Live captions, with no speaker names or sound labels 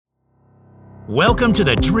Welcome to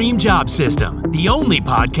the Dream Job System, the only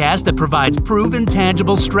podcast that provides proven,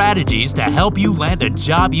 tangible strategies to help you land a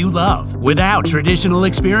job you love without traditional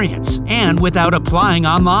experience and without applying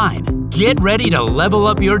online. Get ready to level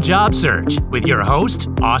up your job search with your host,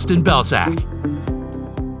 Austin Belsak.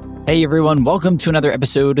 Hey everyone, welcome to another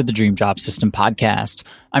episode of the Dream Job System podcast.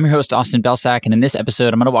 I'm your host, Austin Belsak, and in this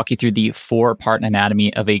episode, I'm going to walk you through the 4-part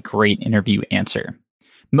anatomy of a great interview answer.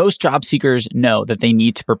 Most job seekers know that they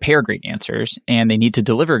need to prepare great answers and they need to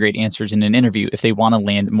deliver great answers in an interview if they want to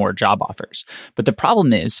land more job offers. But the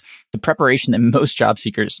problem is the preparation that most job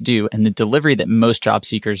seekers do and the delivery that most job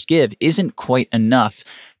seekers give isn't quite enough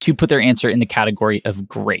to put their answer in the category of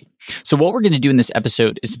great. So what we're going to do in this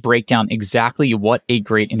episode is break down exactly what a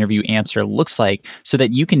great interview answer looks like so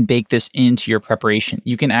that you can bake this into your preparation.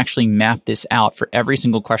 You can actually map this out for every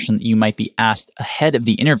single question that you might be asked ahead of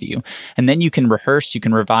the interview. And then you can rehearse, you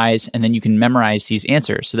can revise, and then you can memorize these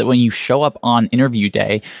answers so that when you show up on interview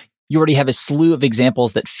day, you already have a slew of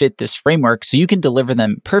examples that fit this framework so you can deliver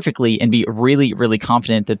them perfectly and be really, really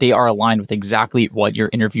confident that they are aligned with exactly what your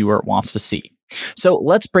interviewer wants to see. So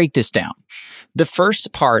let's break this down. The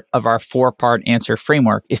first part of our 4-part answer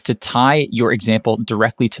framework is to tie your example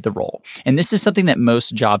directly to the role. And this is something that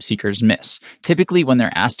most job seekers miss. Typically, when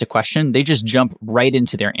they're asked a question, they just jump right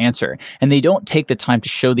into their answer. And they don't take the time to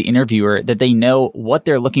show the interviewer that they know what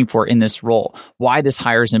they're looking for in this role, why this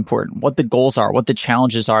hire is important, what the goals are, what the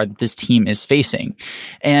challenges are that this team is facing.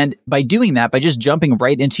 And by doing that, by just jumping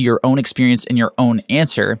right into your own experience and your own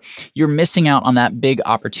answer, you're missing out on that big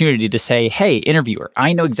opportunity to say, hey, interviewer,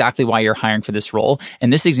 I know exactly why you're hiring for this role.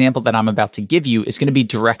 And this example that I'm about to give you is going to be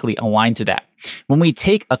directly aligned to that. When we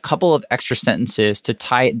take a couple of extra sentences to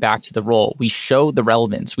tie it back to the role, we show the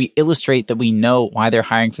relevance. We illustrate that we know why they're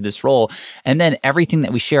hiring for this role. And then everything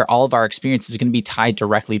that we share, all of our experience is going to be tied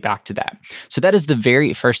directly back to that. So that is the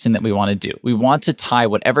very first thing that we want to do. We want to tie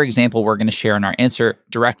whatever example we're going to share in our answer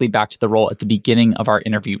directly back to the role at the beginning of our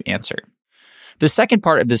interview answer. The second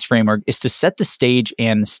part of this framework is to set the stage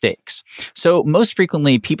and the stakes. So most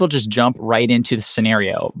frequently, people just jump right into the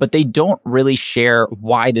scenario, but they don't really share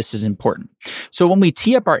why this is important. So when we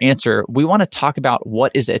tee up our answer, we want to talk about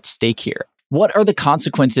what is at stake here. What are the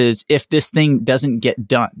consequences if this thing doesn't get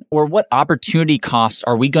done? Or what opportunity costs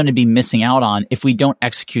are we going to be missing out on if we don't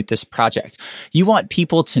execute this project? You want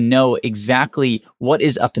people to know exactly what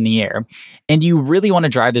is up in the air. And you really want to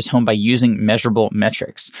drive this home by using measurable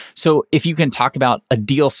metrics. So if you can talk about a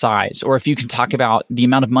deal size, or if you can talk about the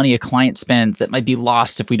amount of money a client spends that might be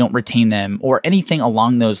lost if we don't retain them, or anything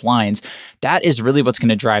along those lines, that is really what's going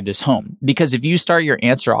to drive this home. Because if you start your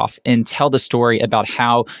answer off and tell the story about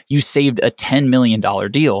how you saved a $10 million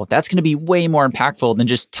deal, that's going to be way more impactful than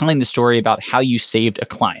just telling the story about how you saved a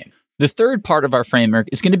client. The third part of our framework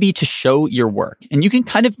is going to be to show your work. And you can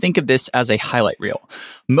kind of think of this as a highlight reel.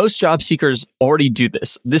 Most job seekers already do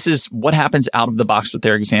this. This is what happens out of the box with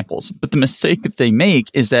their examples. But the mistake that they make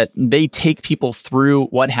is that they take people through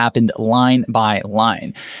what happened line by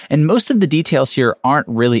line. And most of the details here aren't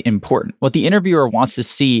really important. What the interviewer wants to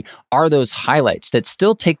see are those highlights that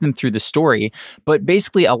still take them through the story, but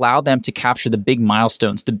basically allow them to capture the big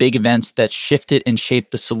milestones, the big events that shifted and shaped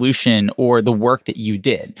the solution or the work that you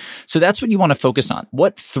did. So that's what you want to focus on.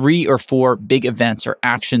 What 3 or 4 big events or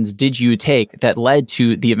actions did you take that led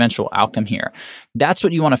to the eventual outcome here? That's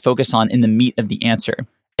what you want to focus on in the meat of the answer.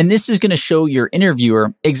 And this is going to show your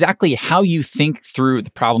interviewer exactly how you think through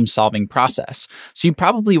the problem-solving process. So you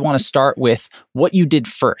probably want to start with what you did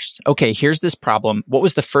first. Okay, here's this problem. What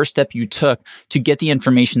was the first step you took to get the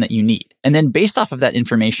information that you need? And then based off of that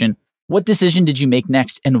information, what decision did you make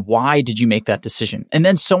next and why did you make that decision? And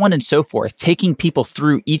then so on and so forth, taking people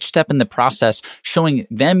through each step in the process, showing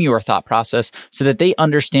them your thought process so that they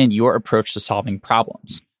understand your approach to solving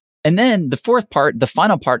problems. And then the fourth part, the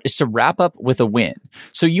final part, is to wrap up with a win.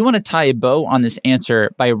 So you want to tie a bow on this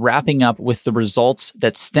answer by wrapping up with the results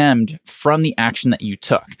that stemmed from the action that you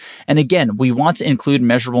took. And again, we want to include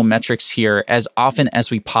measurable metrics here as often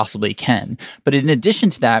as we possibly can. But in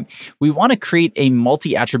addition to that, we want to create a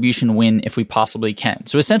multi-attribution win if we possibly can.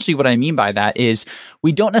 So essentially what I mean by that is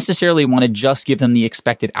we don't necessarily want to just give them the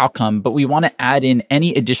expected outcome, but we want to add in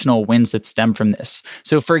any additional wins that stem from this.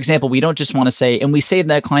 So for example, we don't just want to say, and we saved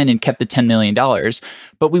that client and kept the $10 million.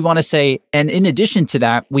 But we want to say, and in addition to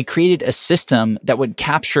that, we created a system that would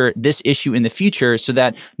capture this issue in the future so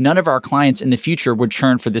that none of our clients in the future would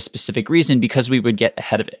churn for this specific reason because we would get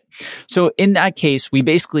ahead of it. So in that case, we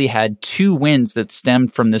basically had 2 wins that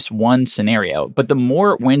stemmed from this one scenario. But the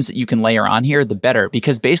more wins that you can layer on here, the better,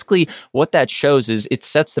 because basically what that shows is it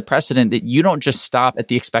sets the precedent that you don't just stop at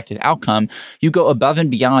the expected outcome. You go above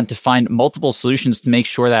and beyond to find multiple solutions to make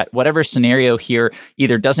sure that whatever scenario here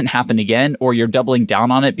either doesn't happen again, or you're doubling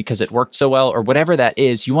down on it because it worked so well, or whatever that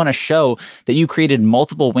is. You want to show that you created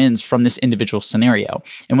multiple wins from this individual scenario.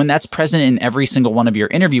 And when that's present in every single one of your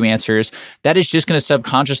interview answers, that is just going to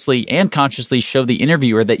subconsciously and consciously show the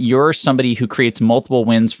interviewer that you're somebody who creates multiple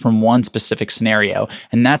wins from one specific scenario.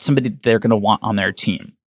 And that's somebody that they're going to want on their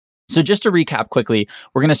team. So just to recap quickly,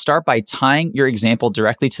 we're going to start by tying your example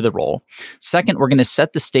directly to the role. Second, we're going to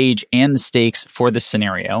set the stage and the stakes for the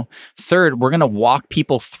scenario. Third, we're going to walk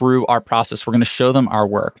people through our process. We're going to show them our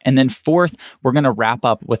work. And then fourth, we're going to wrap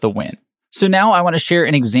up with a win. So now I want to share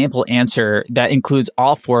an example answer that includes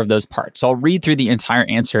all 4 of those parts. So I'll read through the entire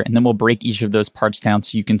answer and then we'll break each of those parts down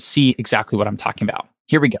so you can see exactly what I'm talking about.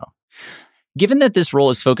 Here we go. Given that this role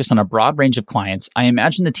is focused on a broad range of clients, I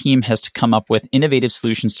imagine the team has to come up with innovative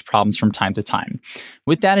solutions to problems from time to time.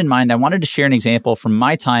 With that in mind, I wanted to share an example from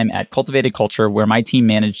my time at Cultivated Culture, where my team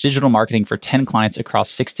managed digital marketing for 10 clients across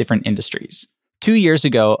 6 different industries. 2 years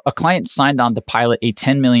ago, a client signed on to pilot a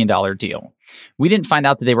 $10 million deal. We didn't find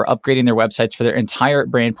out that they were upgrading their websites for their entire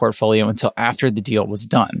brand portfolio until after the deal was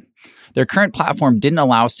done. Their current platform didn't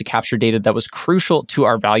allow us to capture data that was crucial to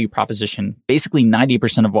our value proposition, basically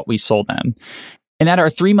 90% of what we sold them. And at our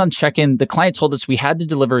 3-month check-in, the client told us we had to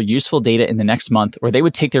deliver useful data in the next month or they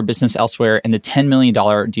would take their business elsewhere and the $10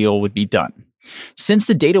 million deal would be done. Since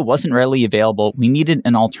the data wasn't readily available, we needed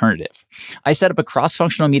an alternative. I set up a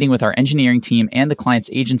cross-functional meeting with our engineering team and the client's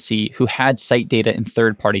agency who had site data and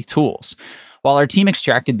third-party tools. While our team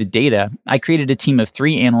extracted the data, I created a team of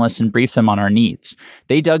 3 analysts and briefed them on our needs.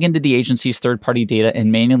 They dug into the agency's third-party data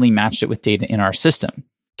and manually matched it with data in our system.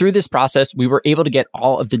 Through this process, we were able to get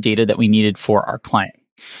all of the data that we needed for our client.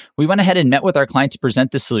 We went ahead and met with our client to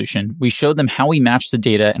present the solution. We showed them how we matched the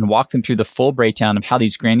data and walked them through the full breakdown of how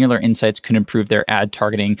these granular insights could improve their ad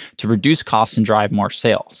targeting to reduce costs and drive more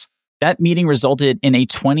sales. That meeting resulted in a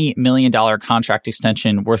 $20 million contract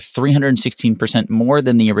extension worth 316% more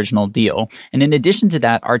than the original deal. And in addition to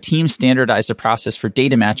that, our team standardized a process for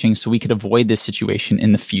data matching so we could avoid this situation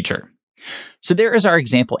in the future. So there is our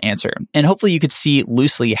example answer. And hopefully you could see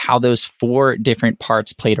loosely how those 4 different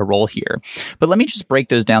parts played a role here. But let me just break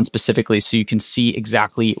those down specifically so you can see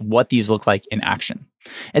exactly what these look like in action.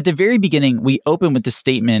 At the very beginning, we open with the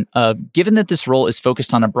statement of, given that this role is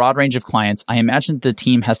focused on a broad range of clients, I imagine that the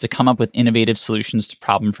team has to come up with innovative solutions to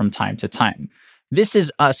problem from time to time. This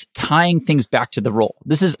is us tying things back to the role.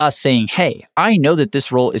 This is us saying, hey, I know that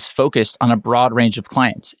this role is focused on a broad range of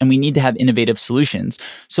clients and we need to have innovative solutions.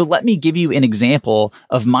 So let me give you an example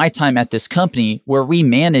of my time at this company where we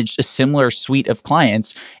managed a similar suite of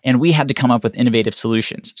clients and we had to come up with innovative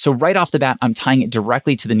solutions. So right off the bat, I'm tying it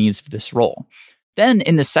directly to the needs of this role. Then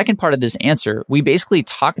in the second part of this answer, we basically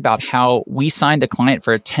talk about how we signed a client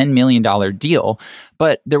for a $10 million deal,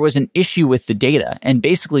 but there was an issue with the data. And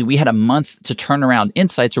basically we had a month to turn around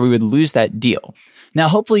insights or we would lose that deal. Now,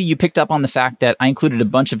 hopefully you picked up on the fact that I included a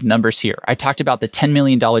bunch of numbers here. I talked about the $10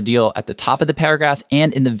 million deal at the top of the paragraph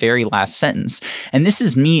and in the very last sentence. And this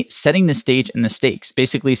is me setting the stage and the stakes,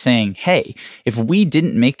 basically saying, hey, if we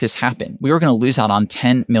didn't make this happen, we were going to lose out on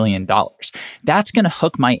 $10 million. That's going to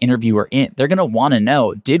hook my interviewer in. They're going to want to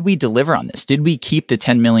know, did we deliver on this? Did we keep the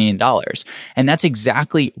 $10 million? And that's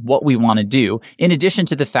exactly what we want to do. In addition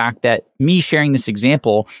to the fact that me sharing this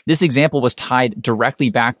example was tied directly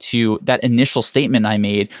back to that initial statement I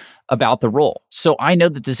made about the role. So I know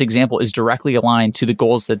that this example is directly aligned to the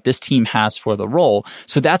goals that this team has for the role.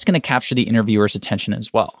 So that's going to capture the interviewer's attention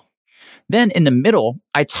as well. Then in the middle,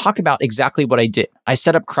 I talk about exactly what I did. I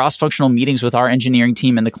set up cross-functional meetings with our engineering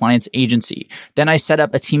team and the client's agency. Then I set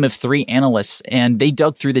up a team of 3 analysts and they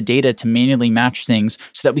dug through the data to manually match things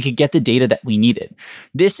so that we could get the data that we needed.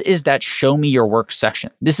 This is that show me your work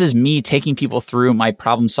section. This is me taking people through my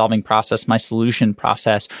problem-solving process, my solution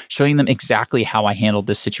process, showing them exactly how I handled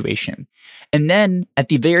this situation. And then at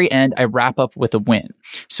the very end, I wrap up with a win.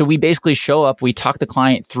 So we basically show up, we talk the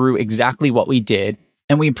client through exactly what we did.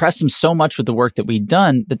 And we impressed them so much with the work that we'd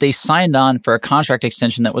done that they signed on for a contract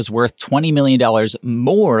extension that was worth $20 million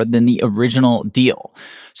more than the original deal.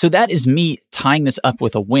 So that is me tying this up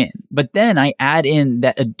with a win. But then I add in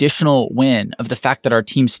that additional win of the fact that our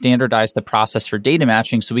team standardized the process for data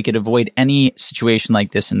matching so we could avoid any situation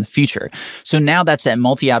like this in the future. So now that's that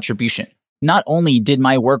multi-attribution. Not only did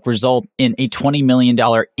my work result in a $20 million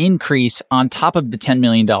increase on top of the $10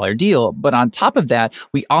 million deal, but on top of that,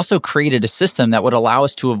 we also created a system that would allow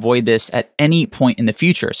us to avoid this at any point in the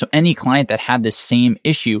future. So any client that had this same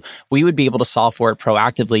issue, we would be able to solve for it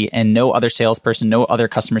proactively, and no other salesperson, no other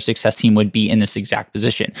customer success team would be in this exact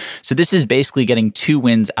position. So this is basically getting 2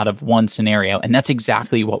 wins out of 1 scenario, and that's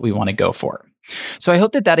exactly what we want to go for. So I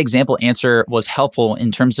hope that example answer was helpful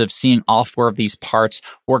in terms of seeing all 4 of these parts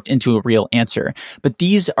worked into a real answer. But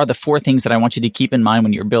these are the 4 things that I want you to keep in mind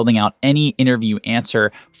when you're building out any interview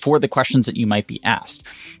answer for the questions that you might be asked.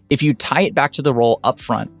 If you tie it back to the role up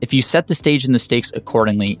front, if you set the stage and the stakes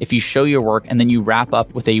accordingly, if you show your work and then you wrap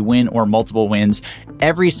up with a win or multiple wins,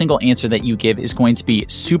 every single answer that you give is going to be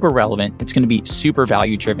super relevant. It's going to be super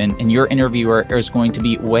value driven, and your interviewer is going to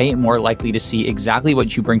be way more likely to see exactly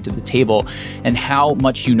what you bring to the table and how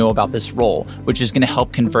much you know about this role, which is going to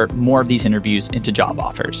help convert more of these interviews into job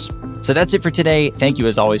offers. So that's it for today. Thank you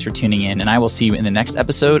as always for tuning in, and I will see you in the next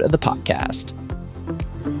episode of the podcast.